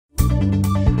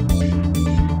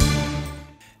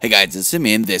Hey guys, it's Tim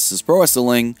and this is Pro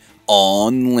Wrestling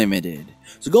Unlimited.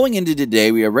 So going into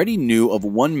today, we already knew of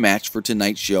one match for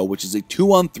tonight's show, which is a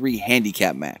 2-on-3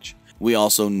 handicap match. We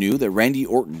also knew that Randy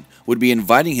Orton would be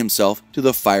inviting himself to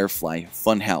the Firefly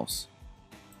Funhouse.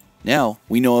 Now,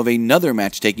 we know of another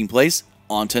match taking place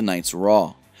on tonight's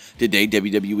Raw. Today,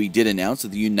 WWE did announce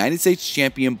that the United States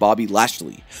Champion Bobby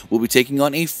Lashley will be taking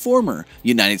on a former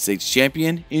United States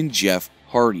Champion in Jeff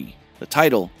Hardy. The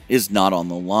title is not on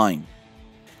the line.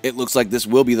 It looks like this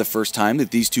will be the first time that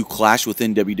these two clash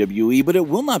within WWE, but it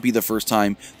will not be the first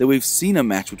time that we've seen a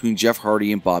match between Jeff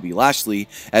Hardy and Bobby Lashley,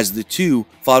 as the two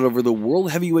fought over the World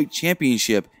Heavyweight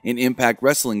Championship in Impact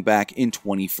Wrestling back in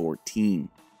 2014.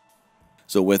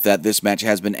 So with that, this match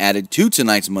has been added to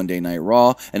tonight's Monday Night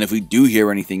Raw, and if we do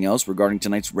hear anything else regarding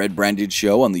tonight's red branded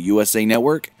show on the USA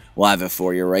Network, we'll have it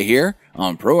for you right here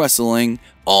on Pro Wrestling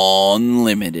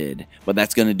Unlimited. But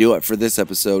that's going to do it for this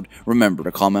episode. Remember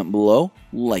to comment below,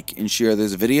 like and share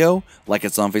this video, like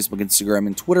us on Facebook, Instagram,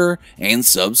 and Twitter, and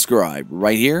subscribe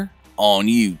right here on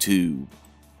YouTube.